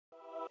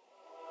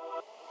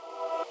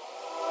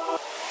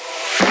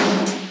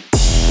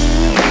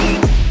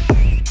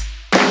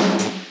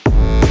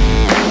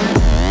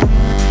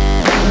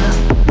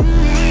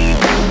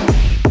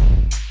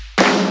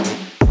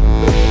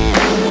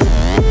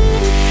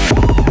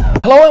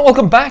Hello and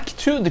welcome back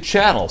to the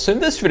channel. So in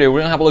this video we're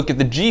gonna have a look at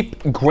the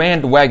Jeep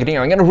Grand Wagoneer.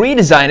 I'm gonna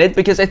redesign it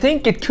because I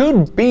think it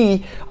could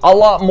be a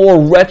lot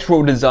more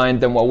retro design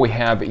than what we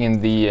have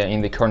in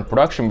the current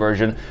production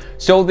version.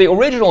 So the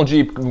original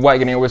Jeep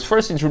Wagoneer was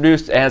first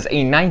introduced as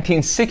a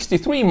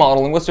 1963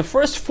 model and was the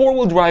first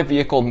four-wheel drive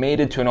vehicle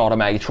mated to an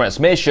automatic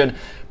transmission,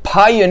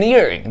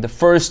 pioneering the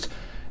first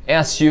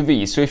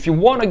SUV. So if you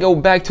want to go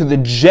back to the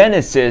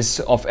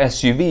genesis of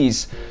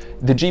SUVs,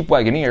 the Jeep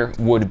Wagoneer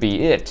would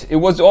be it. It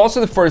was also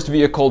the first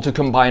vehicle to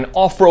combine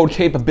off-road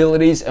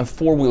capabilities and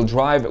four-wheel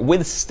drive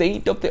with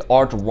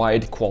state-of-the-art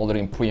ride quality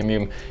and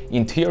premium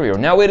interior.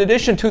 Now, in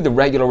addition to the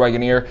regular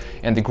Wagoneer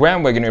and the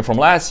Grand Wagoneer from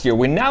last year,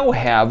 we now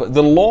have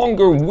the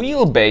longer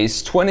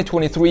wheelbase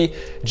 2023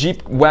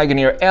 Jeep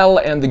Wagoneer L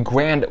and the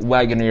Grand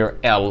Wagoneer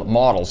L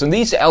models. And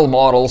these L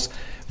models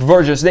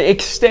versions, they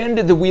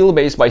extended the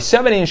wheelbase by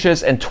 7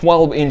 inches and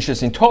 12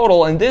 inches in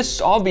total, and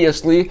this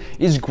obviously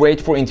is great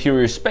for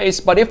interior space.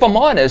 But if I'm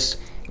honest,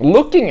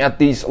 looking at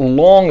these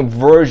long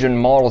version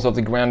models of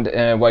the Grand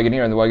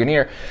Wagoneer and the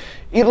Wagoneer,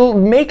 it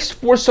makes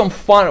for some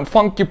fun,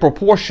 funky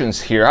proportions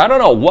here. I don't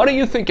know, what do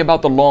you think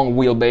about the long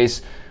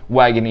wheelbase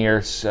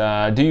Wagoneers?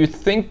 Do you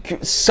think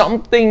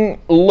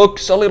something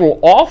looks a little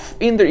off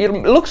in there? It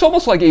looks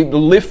almost like a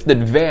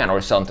lifted van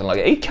or something like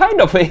that. It's kind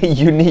of a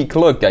unique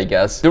look, I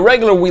guess. The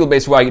regular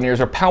wheelbase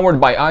Wagoneers are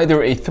powered by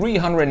either a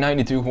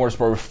 392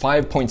 horsepower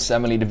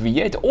 5.7 liter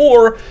V8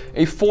 or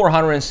a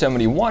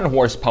 471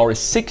 horsepower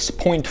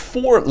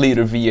 6.4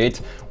 liter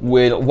V8,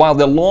 while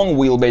the long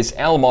wheelbase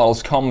L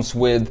models comes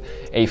with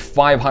a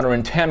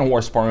 510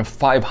 horsepower and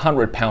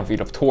 500 pound-feet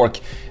of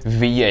torque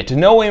V8.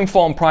 No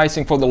info on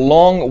pricing for the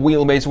long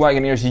wheelbase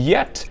Wagoneers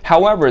yet.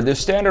 However, the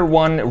standard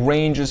one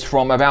ranges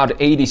from about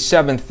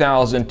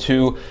 $87,000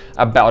 to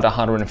about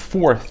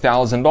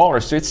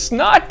 $104,000. So it's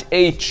not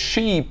a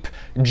cheap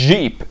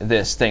Jeep,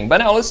 this thing. But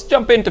now let's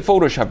jump into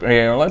Photoshop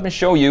here. Let me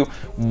show you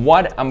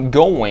what I'm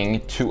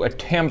going to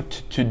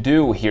attempt to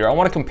do here. I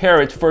want to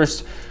compare it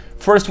first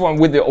one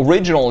with the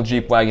original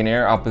Jeep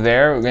Wagoneer up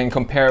there and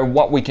compare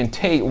what we can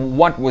take,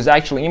 what was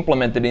actually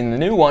implemented in the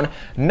new one.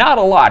 Not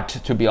a lot,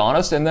 to be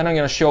honest. And then I'm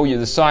going to show you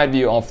the side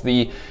view of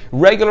the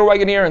regular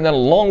Wagoneer and then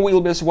long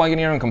wheelbase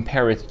Wagoneer and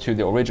compare it to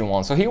the original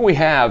one. So here we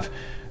have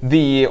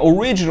the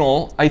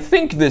original. I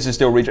think this is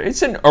the original.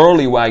 It's an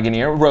early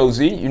Wagoneer.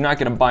 Rosie, you're not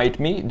going to bite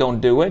me. Don't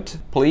do it,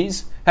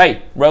 please.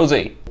 Hey,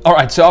 Rosie.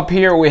 Alright, so up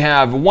here we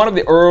have one of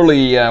the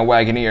early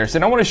Wagoneers,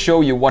 and I want to show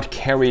you what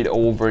carried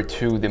over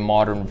to the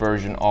modern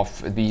version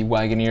of the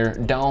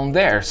Wagoneer down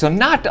there. So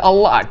not a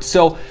lot.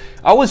 So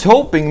I was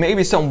hoping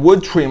maybe some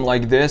wood trim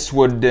like this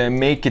would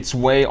make its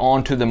way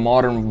onto the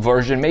modern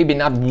version. Maybe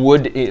not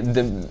wood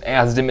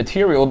as the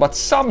material, but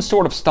some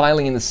sort of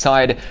styling in the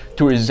side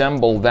to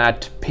resemble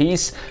that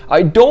piece.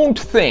 I don't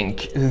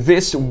think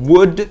this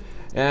wood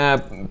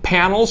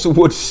panels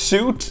would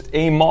suit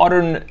a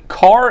modern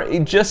car.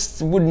 It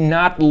just would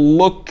not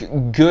look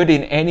good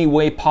in any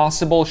way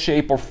possible,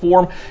 shape or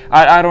form.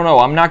 I don't know.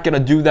 I'm not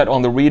gonna do that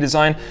on the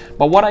redesign,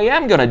 but what I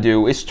am gonna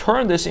do is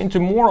turn this into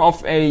more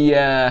of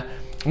an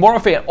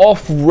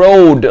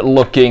off-road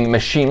looking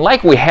machine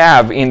like we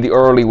have in the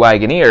early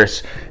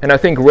Wagoneers, and I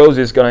think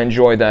Rosie's gonna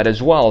enjoy that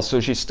as well, so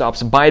she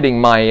stops biting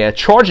my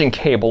charging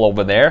cable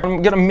over there.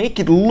 I'm gonna make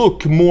it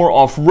look more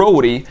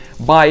off-roady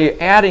by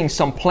adding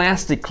some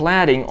plastic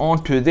cladding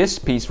onto this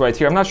piece right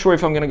here. I'm not sure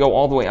if I'm gonna go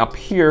all the way up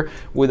here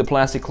with the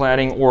plastic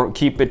cladding or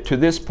keep it to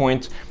this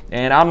point.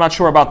 And I'm not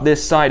sure about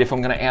this side if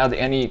I'm gonna add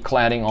any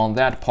cladding on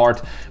that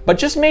part, but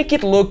just make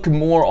it look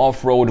more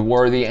off-road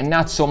worthy and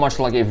not so much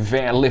like a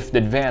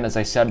lifted van, as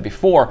I said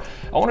before.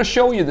 I want to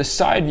show you the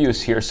side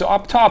views here. So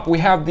up top we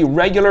have the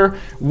regular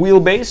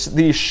wheelbase,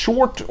 the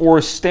short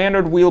or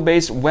standard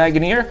wheelbase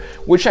Wagoneer,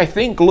 which I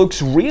think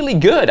looks really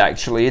good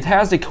actually. It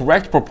has the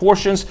correct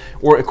proportions,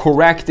 or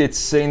correct,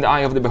 it's in the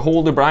eye of the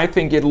beholder, but I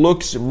think it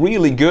looks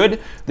really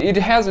good. It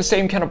has the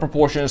same kind of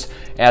proportions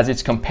as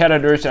its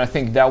competitors, and I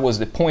think that was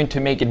the point, to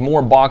make it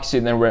more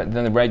boxy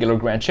than the regular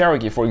Grand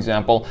Cherokee, for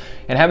example,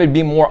 and have it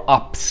be more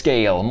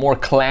upscale, more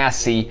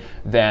classy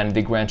than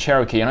the Grand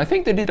Cherokee. And I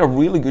think they did a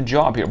really good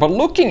job here. But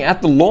looking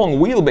at the long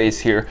wheelbase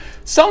here,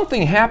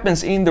 something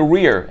happens in the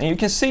rear, and you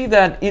can see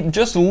that it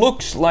just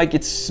looks like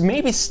it's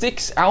maybe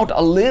sticks out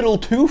a little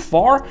too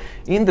far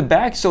in the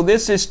back. So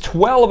this is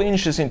 12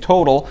 inches in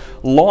total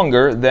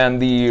longer than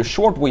the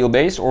short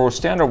wheelbase or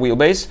standard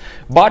wheelbase,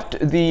 but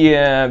the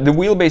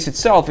wheelbase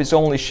itself is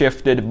only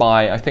shifted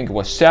by, I think it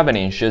was 7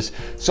 inches.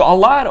 So a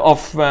lot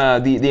of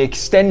the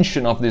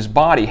extension of this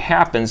body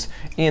happens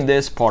in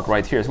this part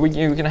right here. So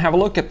you can have a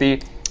look at the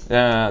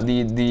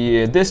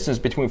distance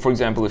between, for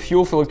example, the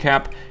fuel filler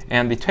cap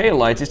and the tail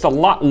lights is a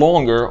lot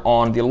longer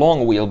on the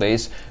long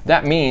wheelbase.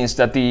 That means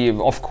that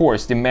of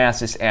course the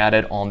mass is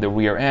added on the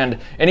rear end,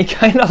 and it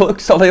kind of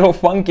looks a little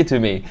funky to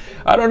me.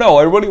 I don't know.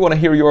 I really want to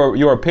hear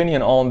your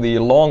opinion on the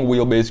long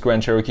wheelbase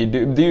Grand Cherokee.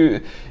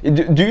 Do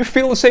you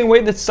feel the same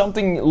way, that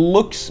something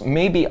looks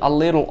maybe a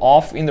little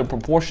off in the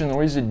proportion,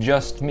 or is it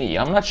just me?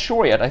 I'm not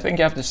sure yet. I think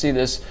I have to see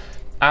this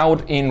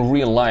out in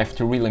real life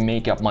to really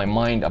make up my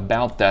mind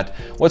about that.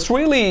 What's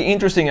really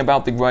interesting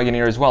about the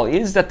Wagoneer as well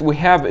is that we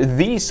have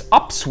these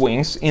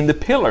upswings in the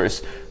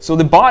pillars. So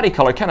the body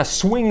color kind of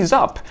swings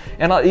up,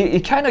 and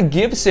it kind of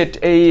gives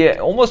it a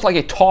almost like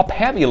a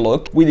top-heavy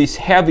look with these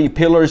heavy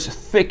pillars,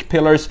 thick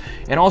pillars,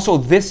 and also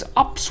this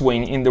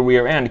upswing in the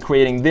rear end,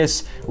 creating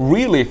this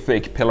really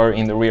thick pillar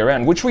in the rear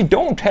end, which we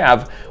don't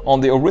have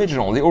on the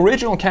original. The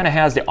original kind of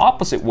has the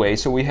opposite way,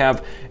 so we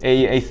have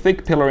a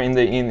thick pillar in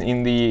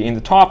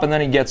the top, and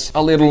then it gets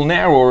a little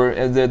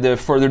narrower the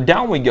further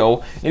down we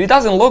go, and it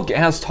doesn't look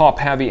as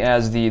top-heavy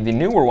as the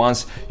newer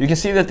ones. You can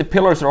see that the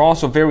pillars are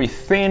also very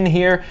thin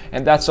here,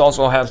 and that's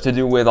also has to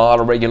do with a lot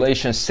of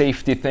regulations,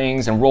 safety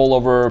things, and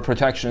rollover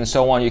protection and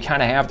so on. You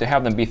kind of have to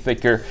have them be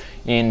thicker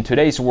in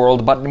today's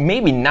world, but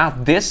maybe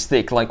not this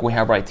thick like we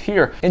have right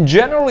here. And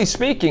generally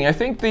speaking, I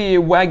think the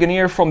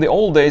Wagoneer from the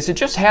old days, it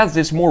just has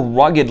this more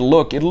rugged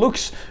look. It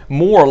looks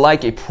more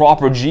like a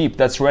proper Jeep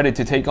that's ready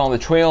to take on the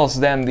trails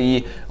than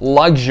the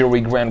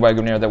luxury Grand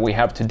Wagoneer that we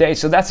have today.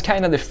 So that's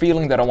kind of the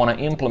feeling that I want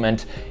to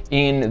implement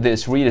in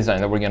this redesign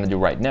that we're going to do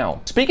right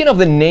now. Speaking of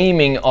the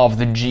naming of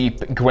the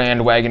Jeep Grand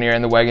Wagoneer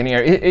and the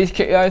Wagoneer,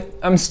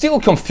 I'm still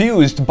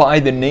confused by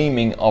the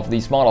naming of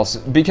these models,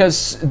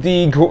 because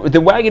the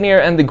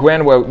Wagoneer and the Grand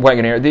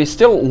Wagoneer, they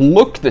still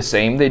look the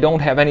same. They don't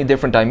have any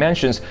different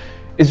dimensions.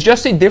 It's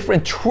just a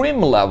different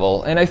trim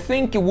level, and I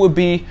think it would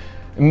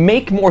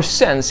make more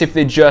sense if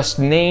they just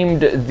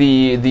named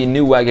the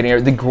new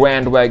Wagoneer the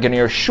Grand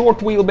Wagoneer short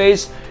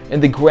wheelbase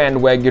and the Grand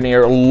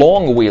Wagoneer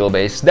long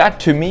wheelbase. That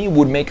to me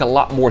would make a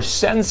lot more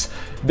sense,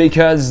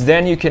 because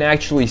then you can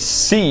actually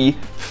see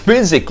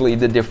physically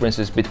the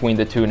differences between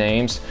the two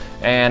names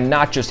and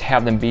not just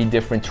have them be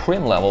different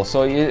trim levels.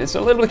 So it's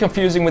a little bit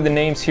confusing with the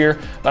names here,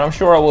 but I'm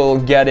sure I will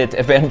get it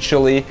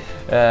eventually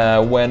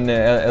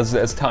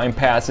as time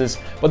passes.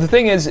 But the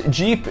thing is,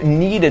 Jeep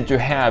needed to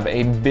have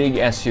a big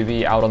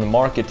SUV out on the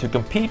market to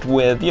compete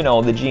with, you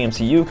know, the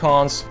GMC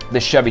Yukons, the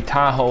Chevy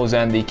Tahoes,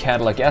 and the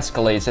Cadillac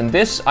Escalades, and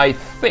this, I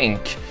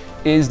think,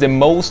 is the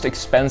most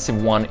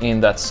expensive one in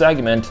that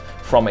segment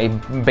from a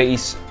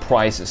base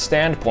price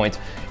standpoint.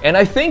 And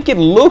I think it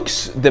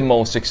looks the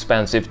most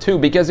expensive too,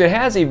 because it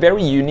has a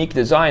very unique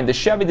design. The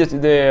Chevy,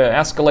 the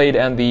Escalade,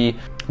 and the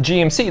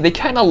GMC, they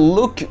kind of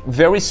look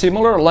very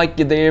similar, like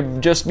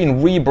they've just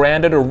been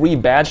rebranded or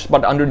rebadged,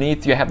 but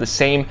underneath you have the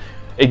same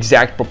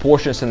exact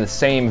proportions in the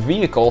same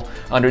vehicle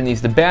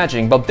underneath the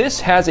badging. But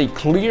this has a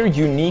clear,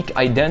 unique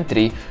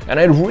identity, and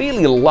I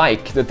really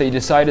like that they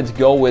decided to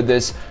go with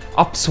this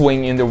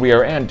upswing in the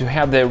rear end, to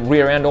have the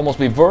rear end almost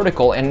be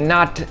vertical and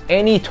not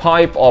any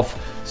type of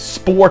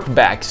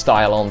sportback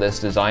style on this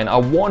design. I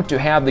want to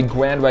have the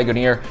Grand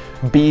Wagoneer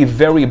be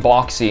very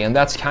boxy, and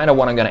that's kind of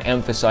what I'm going to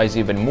emphasize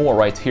even more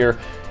right here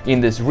in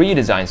this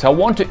redesign. So I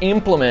want to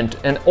implement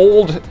an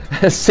old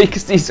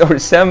 60s or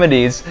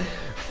 70s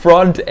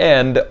front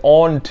end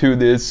onto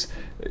this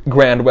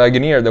Grand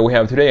Wagoneer that we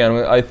have today,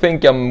 and I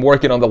think I'm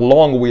working on the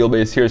long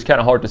wheelbase here. It's kind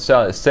of hard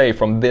to say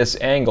from this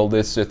angle,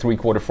 this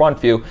 3/4 front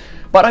view,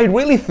 but I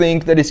really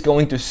think that it's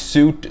going to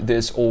suit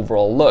this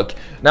overall look.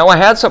 Now, I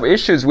had some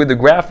issues with the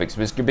graphics,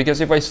 because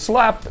if I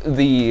slap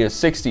the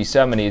 60s,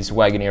 70s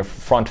Wagoneer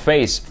front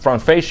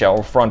fascia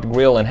or front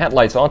grille and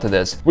headlights onto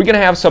this, we're gonna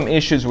have some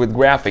issues with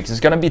graphics. It's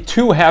gonna be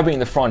too heavy in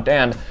the front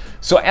end.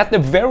 So at the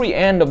very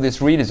end of this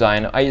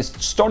redesign, I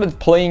started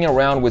playing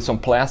around with some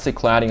plastic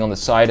cladding on the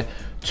side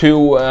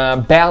to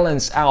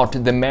balance out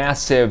the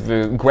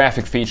massive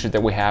graphic feature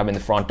that we have in the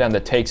front end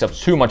that takes up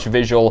too much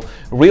visual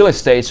real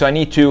estate. So I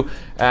need to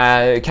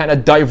kind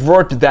of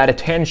divert that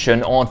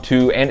attention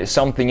onto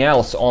something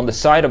else on the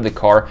side of the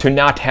car to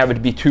not have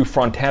it be too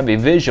front heavy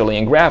visually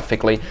and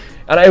graphically.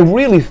 And I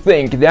really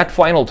think that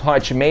final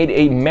touch made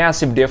a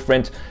massive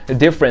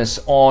difference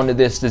on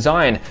this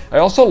design. I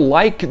also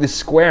like the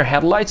square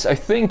headlights. I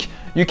think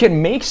you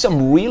can make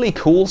some really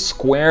cool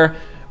square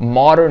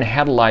modern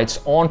headlights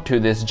onto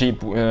this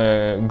Jeep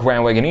Grand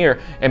Wagoneer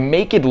and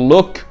make it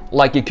look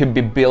like it could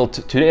be built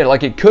today,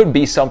 like it could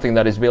be something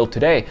that is built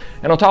today.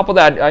 And on top of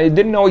that, I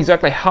didn't know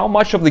exactly how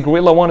much of the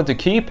grille I wanted to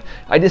keep.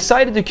 I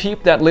decided to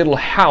keep that little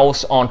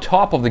house on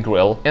top of the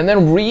grille and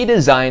then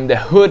redesign the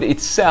hood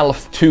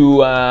itself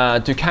to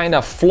kind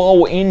of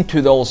flow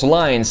into those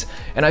lines.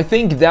 And I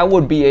think that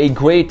would be a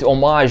great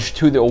homage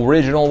to the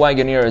original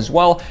Wagoneer as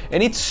well.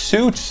 And it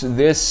suits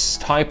this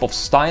type of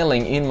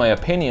styling, in my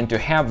opinion, to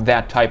have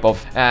that type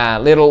of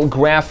little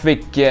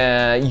graphic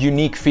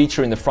unique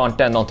feature in the front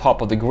end on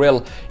top of the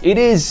grille. It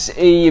is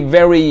a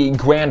very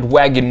Grand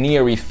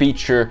Wagoneer-y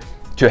feature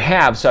to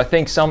have, so I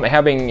think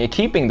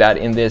keeping that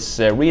in this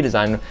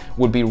redesign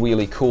would be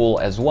really cool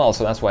as well.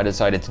 So that's why I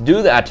decided to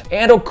do that.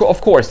 And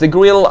of course, the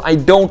grille, I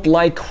don't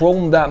like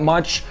chrome that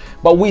much,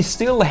 but we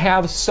still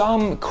have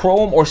some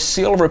chrome or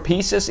silver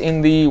pieces in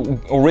the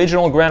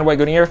original Grand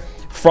Wagoneer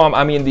from,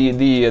 I mean,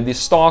 the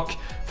stock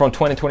from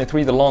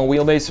 2023, the long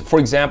wheelbase. For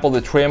example,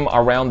 the trim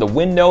around the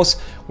windows,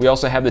 We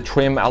also have the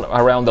trim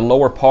around the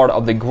lower part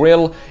of the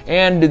grille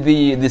and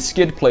the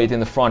skid plate in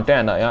the front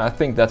end. I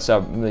think that's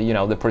you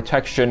know, the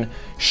protection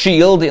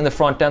shield in the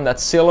front end,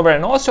 that's silver,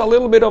 and also a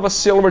little bit of a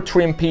silver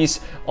trim piece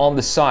on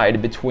the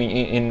side between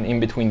in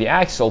between the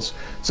axles.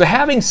 So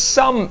having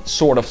some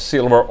sort of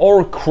silver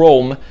or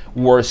chrome,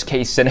 worst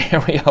case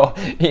scenario,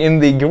 in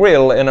the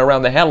grille and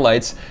around the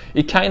headlights,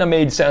 it kind of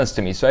made sense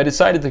to me. So I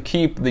decided to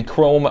keep the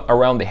chrome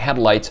around the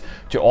headlights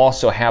to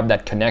also have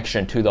that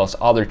connection to those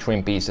other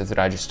trim pieces that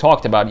I just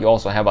talked about. You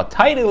also have a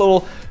tiny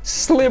little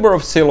sliver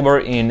of silver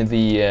in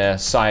the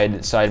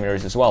side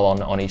mirrors as well,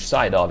 on each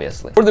side,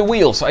 obviously. For the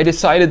wheels, I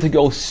decided to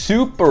go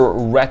super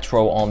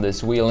retro on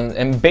this wheel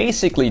and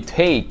basically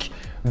take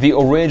the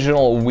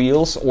original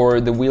wheels, or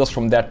the wheels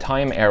from that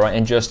time era,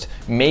 and just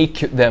make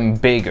them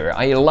bigger.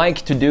 I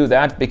like to do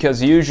that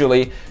because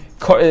usually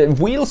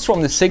wheels from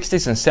the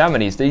 60s and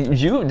 70s, they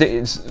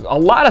a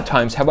lot of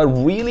times have a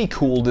really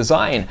cool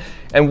design,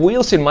 and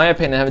wheels, in my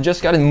opinion, have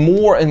just gotten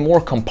more and more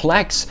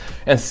complex.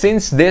 And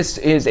since this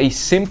is a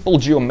simple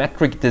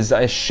geometric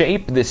design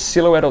shape, this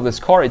silhouette of this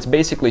car, it's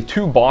basically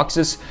two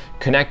boxes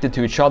connected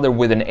to each other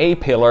with an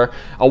A-pillar.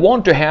 I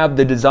want to have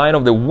the design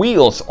of the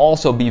wheels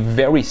also be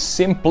very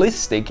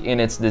simplistic in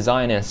its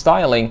design and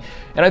styling,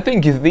 and I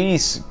think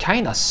these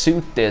kind of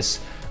suit this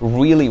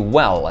really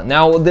well.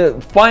 Now, the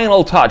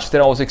final touch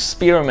that I was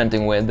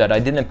experimenting with that I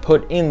didn't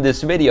put in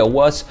this video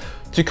was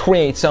to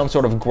create some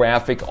sort of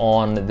graphic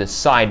on the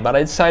side, but I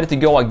decided to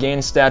go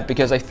against that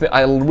because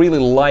I really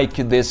like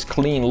this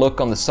clean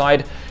look on the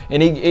side,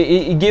 and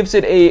it gives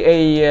it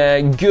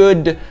a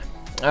good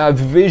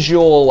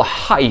visual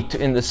height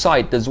in the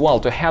sight as well.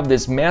 To have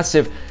this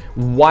massive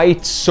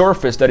white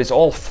surface that is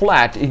all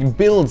flat, it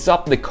builds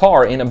up the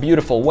car in a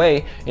beautiful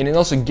way, and it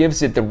also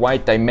gives it the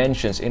right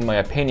dimensions, in my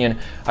opinion.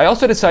 I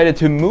also decided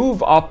to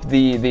move up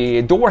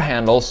the door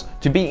handles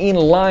to be in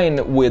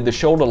line with the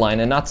shoulder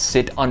line and not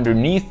sit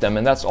underneath them,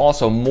 and that's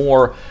also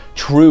more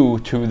true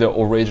to the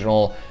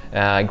original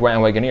Grand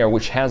Wagoneer,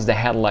 which has the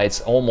headlights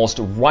almost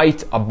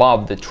right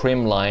above the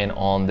trim line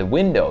on the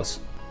windows.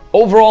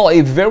 Overall,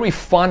 a very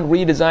fun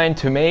redesign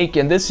to make,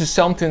 and this is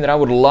something that I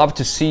would love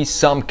to see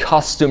some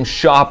custom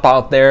shop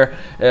out there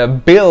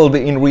build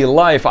in real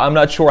life. I'm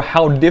not sure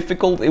how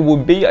difficult it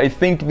would be. I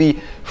think the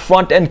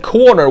front end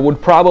corner would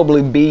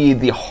probably be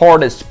the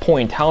hardest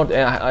point, how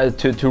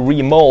to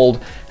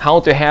remold, how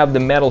to have the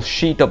metal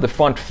sheet of the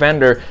front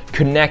fender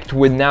connect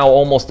with now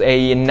almost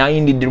a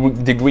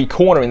 90-degree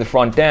corner in the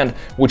front end,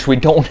 which we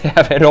don't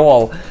have at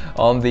all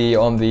on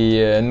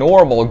the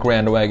normal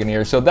Grand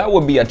Wagoneer. So that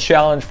would be a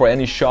challenge for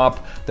any shop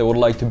that would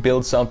like to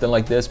build something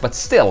like this. But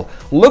still,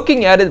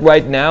 looking at it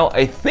right now,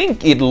 I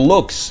think it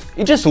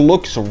just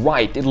looks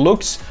right. It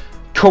looks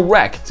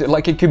correct,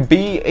 like it could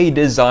be a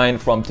design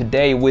from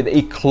today with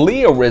a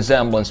clear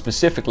resemblance,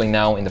 specifically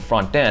now in the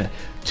front end,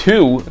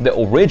 to the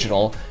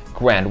original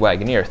Grand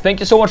Wagoneer. Thank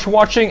you so much for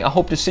watching. I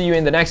hope to see you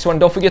in the next one.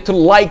 Don't forget to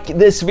like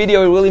this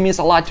video. It really means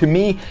a lot to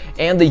me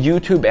and the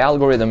YouTube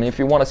algorithm. If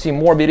you want to see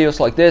more videos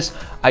like this,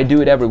 I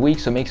do it every week,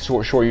 so make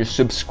sure you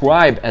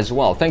subscribe as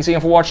well. Thanks again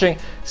for watching.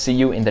 See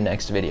you in the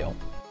next video.